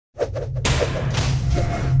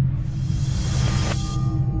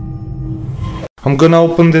I'm gonna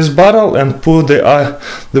open this bottle and pour the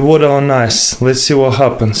water on ice. Let's see what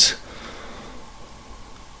happens.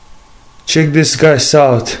 Check this guys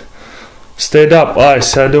out. Stayed up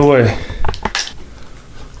ice out the way.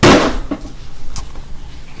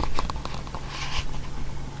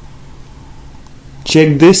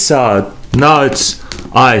 Check this out. Now it's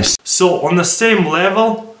ice. So on the same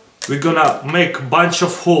level, we're gonna make a bunch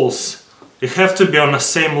of holes. They have to be on the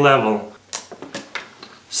same level.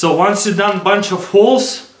 So once you've done a bunch of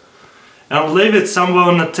holes and leave it somewhere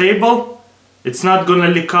on the table, it's not gonna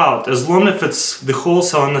leak out as long as the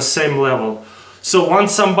holes are on the same level. So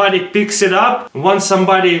once somebody picks it up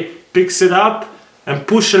and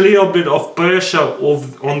push a little bit of pressure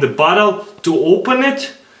on the bottle to open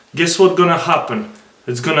it, guess what's gonna happen?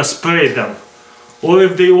 It's gonna spray them. Or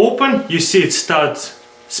if they open, you see it starts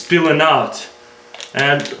spilling out.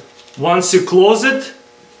 And once you close it,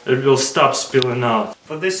 it will stop spilling out.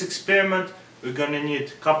 For this experiment, we're gonna need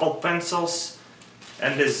a couple pencils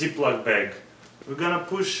and a Ziploc bag. We're gonna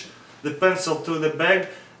push the pencil to the bag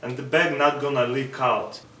and the bag not gonna leak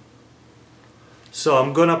out. So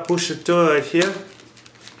I'm gonna push it to right here.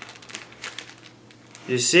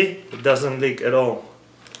 You see, it doesn't leak at all.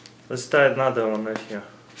 Let's try another one right here.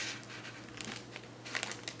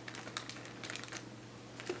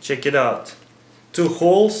 Check it out. 2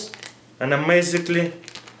 holes and amazingly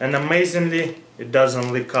it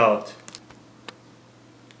doesn't leak out.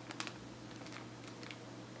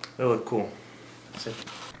 Really cool. That's it.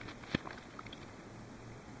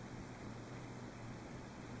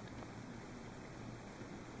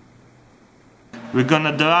 We're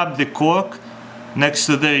gonna drop the cork next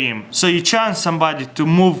to the rim. So you challenge somebody to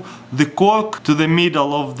move the cork to the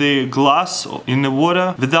middle of the glass in the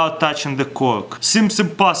water without touching the cork. Seems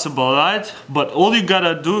impossible, right? But all you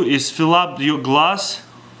gotta do is fill up your glass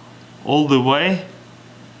all the way,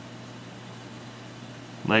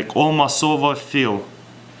 like almost overfill.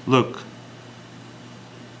 Look,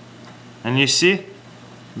 and you see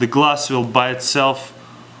the glass will by itself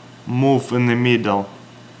move in the middle.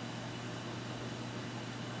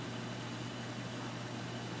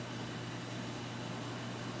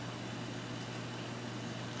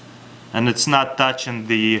 And it's not touching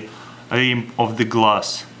the rim of the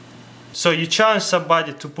glass. So you challenge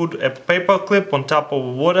somebody to put a paper clip on top of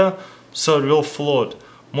water so it will float.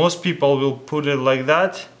 Most people will put it like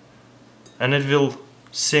that and it will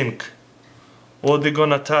sink. Or they're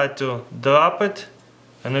gonna try to drop it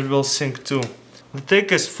and it will sink too. The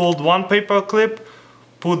trick is fold one paper clip,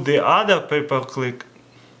 put the other paper clip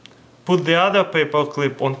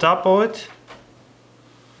on top of it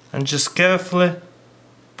and just carefully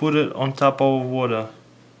put it on top of water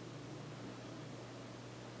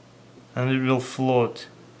and it will float.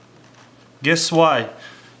 Guess why?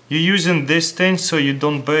 You're using this thing so you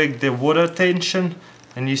don't break the water tension,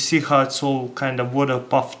 and you see how it's all kind of water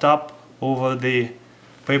puffed up over the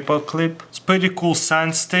paper clip. It's pretty cool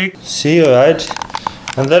science trick. See, right?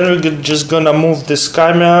 And then we're just gonna move this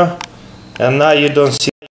camera and now you don't see.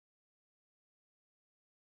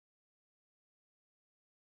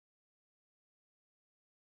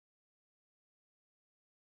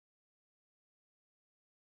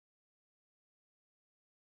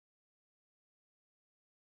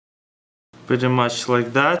 Pretty much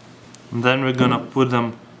like that. And then we're gonna put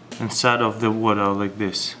them inside of the water like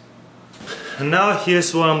this. And now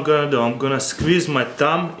here's what I'm gonna do. I'm gonna squeeze my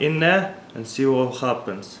thumb in there and see what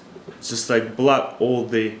happens. Just like block all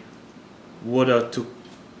the water to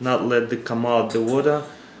not let it come out the water,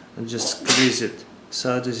 and just squeeze it as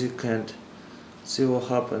hard as you can. See what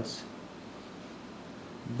happens.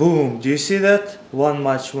 Boom! Do you see that? One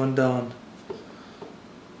match went down.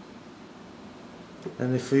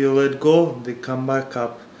 And if you let go, they come back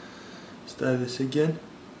up. Let's try this again.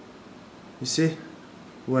 You see?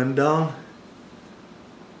 Went down.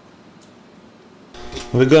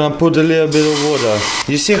 We're gonna put a little bit of water.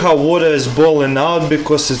 You see how water is boiling out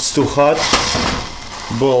because it's too hot?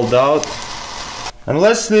 Boiled out. And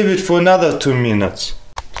let's leave it for another 2 minutes.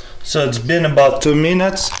 So it's been about 2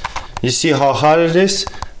 minutes. You see how hot it is?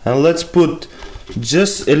 And let's put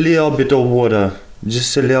just a little bit of water.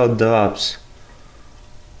 Just a little drops.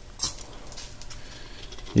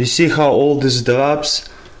 You see how all these drops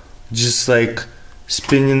just like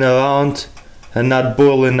spinning around and not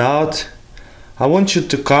boiling out? I want you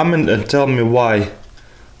to comment and tell me why.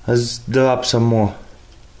 Let's drop some more.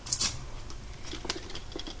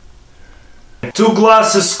 2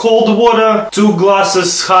 glasses cold water, 2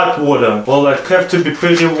 glasses hot water. Well, it have to be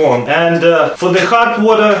pretty warm. And for the hot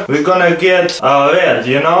water, we're gonna get red,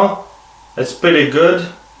 you know? It's pretty good.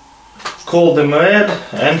 Cold and red.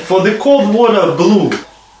 And for the cold water, blue.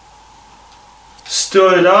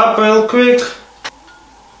 Stir it up real quick.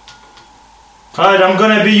 Alright, I'm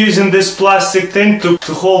gonna be using this plastic thing to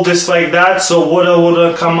hold this like that so water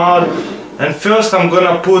wouldn't come out. And first I'm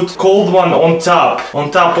gonna put cold one on top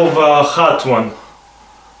of a hot one.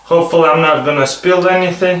 Hopefully I'm not gonna spill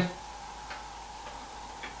anything.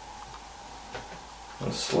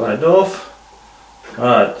 Let's slide off.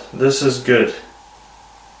 Alright, this is good.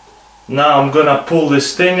 Now I'm gonna pull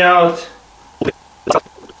this thing out.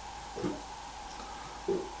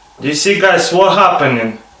 Do you see, guys, what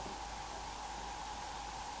happening?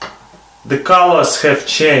 The colors have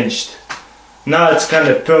changed. Now it's kind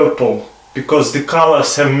of purple because the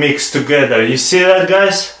colors have mixed together. You see that,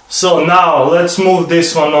 guys? So now let's move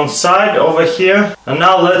this one on side over here, and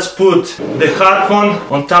now let's put the hot one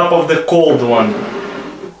on top of the cold one,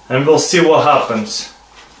 and we'll see what happens.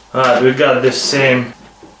 Alright, we got this same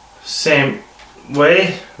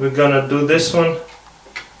way. We're gonna do this one.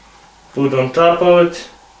 Put on top of it,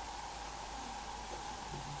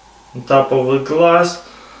 on top of the glass.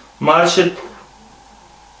 Match it.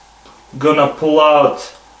 Gonna pull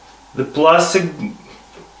out the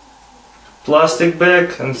plastic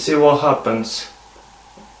bag and see what happens.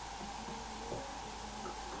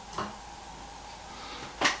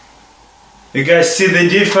 You guys see the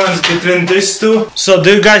difference between these two? So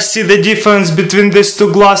do you guys see the difference between these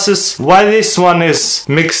two glasses? Why this one is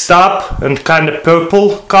mixed up and kind of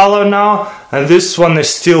purple color now, and this one is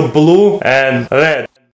still blue and red?